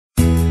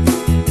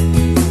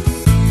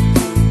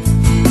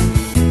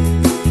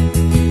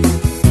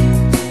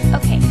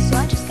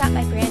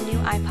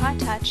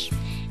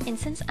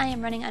since I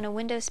am running on a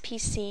Windows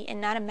PC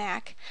and not a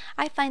Mac,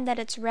 I find that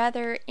it's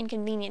rather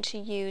inconvenient to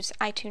use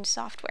iTunes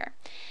software.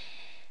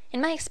 In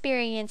my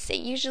experience, it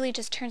usually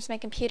just turns my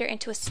computer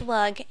into a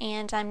slug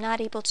and I'm not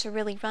able to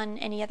really run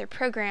any other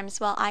programs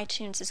while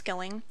iTunes is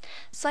going.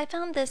 So I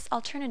found this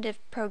alternative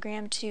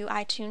program to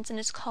iTunes, and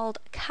it's called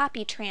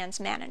CopyTrans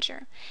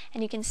Manager.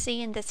 And you can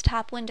see in this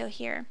top window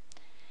here,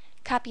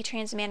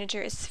 CopyTrans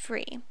Manager is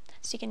free.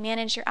 So you can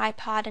manage your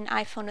iPod and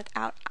iPhone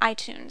without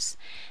iTunes.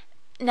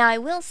 Now I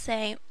will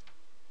say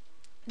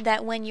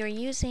that when you're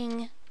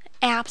using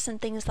apps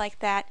and things like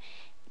that,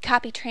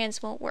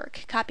 CopyTrans won't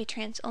work.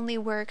 CopyTrans only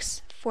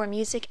works for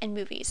music and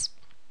movies.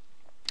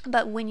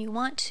 But when you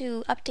want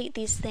to update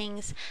these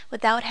things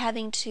without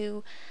having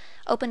to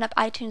open up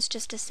iTunes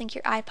just to sync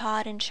your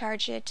iPod and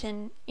charge it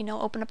and,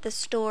 open up the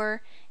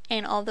store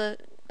and all the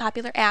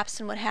popular apps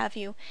and what have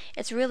you,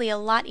 it's really a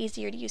lot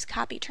easier to use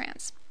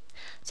CopyTrans.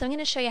 So I'm going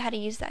to show you how to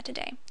use that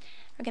today.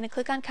 We're going to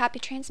click on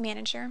CopyTrans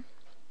Manager.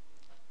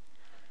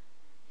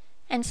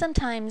 And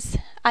sometimes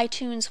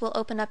iTunes will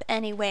open up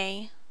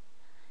anyway.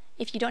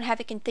 If you don't have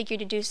it configured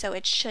to do so,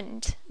 it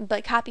shouldn't.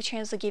 But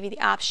CopyTrans will give you the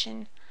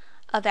option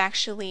of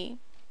actually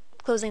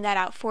closing that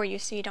out for you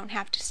so you don't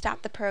have to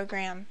stop the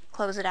program,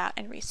 close it out,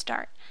 and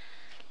restart.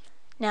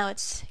 Now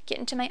it's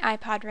getting to my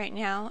iPod right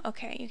now.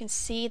 Okay, you can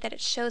see that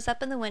it shows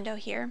up in the window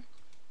here.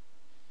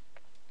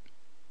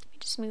 Let me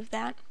just move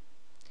that.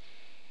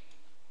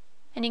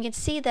 And you can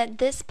see that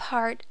this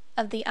part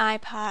of the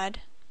iPod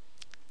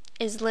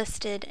is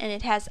listed, and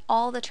it has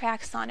all the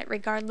tracks on it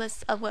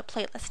regardless of what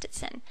playlist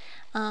it's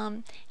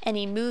in.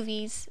 Any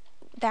movies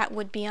that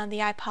would be on the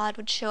iPod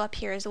would show up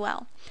here as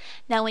well.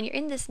 Now when you're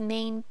in this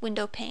main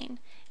window pane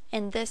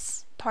and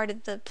this part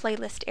of the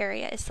playlist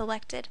area is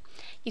selected,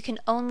 you can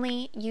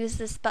only use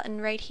this button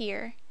right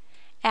here,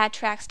 Add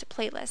Tracks to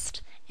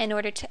Playlist, in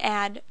order to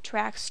add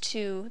tracks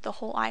to the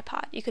whole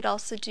iPod. You could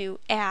also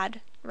do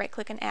Add, right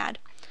click and Add,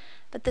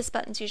 but this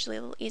button's usually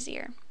a little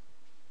easier.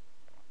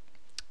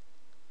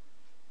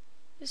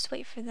 Just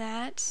wait for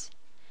that,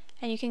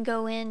 and you can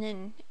go in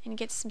and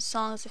get some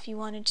songs if you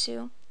wanted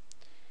to.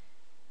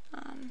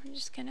 I'm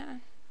just gonna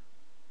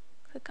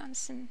click on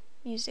some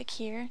music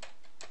here.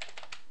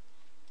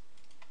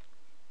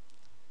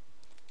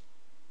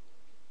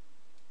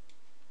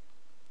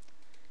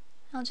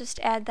 I'll just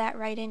add that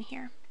right in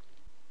here.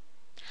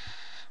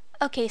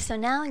 Okay, so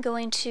now I'm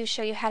going to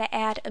show you how to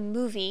add a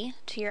movie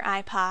to your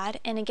iPod,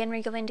 and again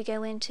we're going to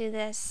go into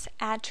this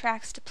Add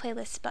Tracks to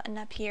Playlist button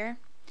up here.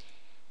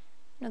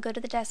 I'll go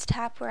to the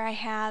desktop where I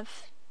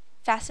have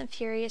Fast and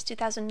Furious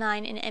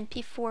 2009 in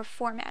MP4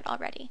 format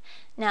already.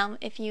 Now,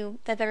 if you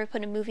have ever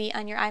put a movie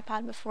on your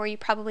iPod before, you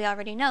probably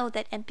already know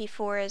that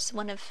MP4 is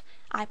one of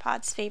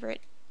iPod's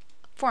favorite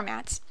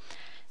formats.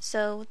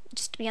 So,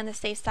 just to be on the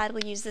safe side,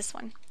 we'll use this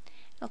one.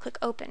 I'll click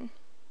Open.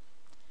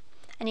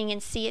 And you can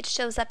see it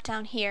shows up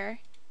down here,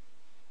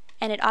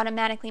 and it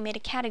automatically made a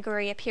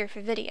category up here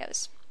for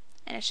videos.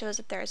 And it shows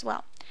up there as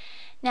well.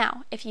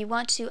 Now, if you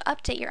want to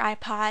update your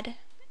iPod,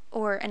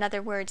 or in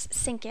other words,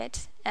 sync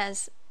it,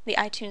 as the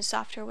iTunes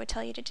software would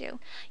tell you to do,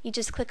 you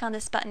just click on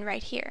this button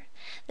right here.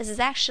 This is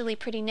actually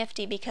pretty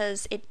nifty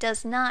because it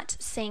does not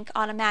sync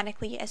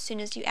automatically as soon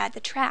as you add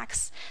the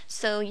tracks.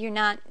 So you're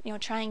not,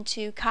 trying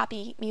to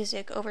copy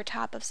music over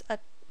top of a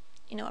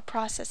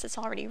process that's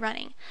already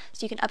running.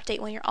 So you can update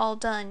when you're all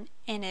done,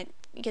 and it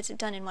gets it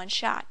done in one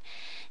shot.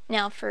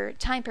 Now, for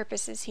time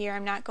purposes here,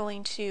 I'm not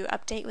going to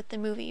update with the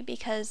movie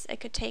because it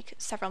could take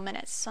several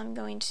minutes. So I'm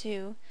going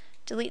to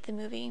delete the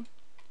movie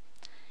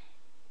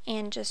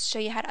and just show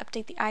you how to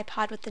update the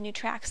iPod with the new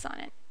tracks on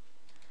it.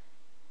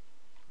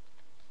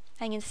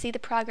 I can see the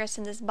progress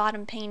in this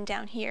bottom pane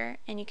down here,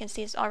 and you can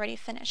see it's already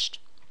finished.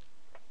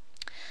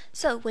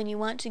 So when you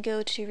want to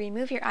go to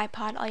remove your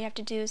iPod, all you have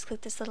to do is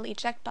click this little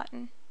eject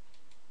button,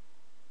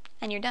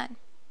 and you're done.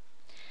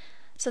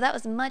 So that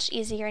was much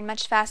easier and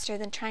much faster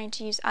than trying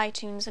to use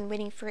iTunes and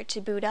waiting for it to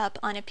boot up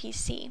on a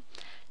PC.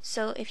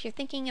 So if you're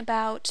thinking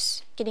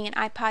about getting an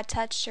iPod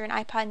Touch or an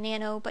iPod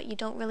Nano, but you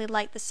don't really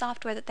like the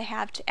software that they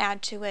have to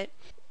add to it,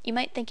 you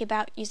might think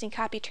about using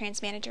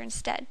CopyTrans Manager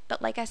instead.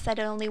 But like I said,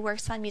 it only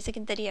works on music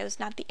and videos,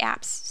 not the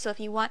apps. So if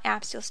you want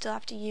apps, you'll still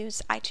have to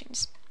use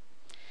iTunes.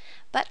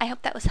 But I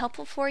hope that was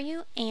helpful for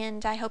you,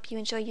 and I hope you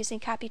enjoy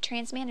using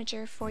CopyTrans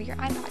Manager for your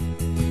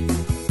iPod.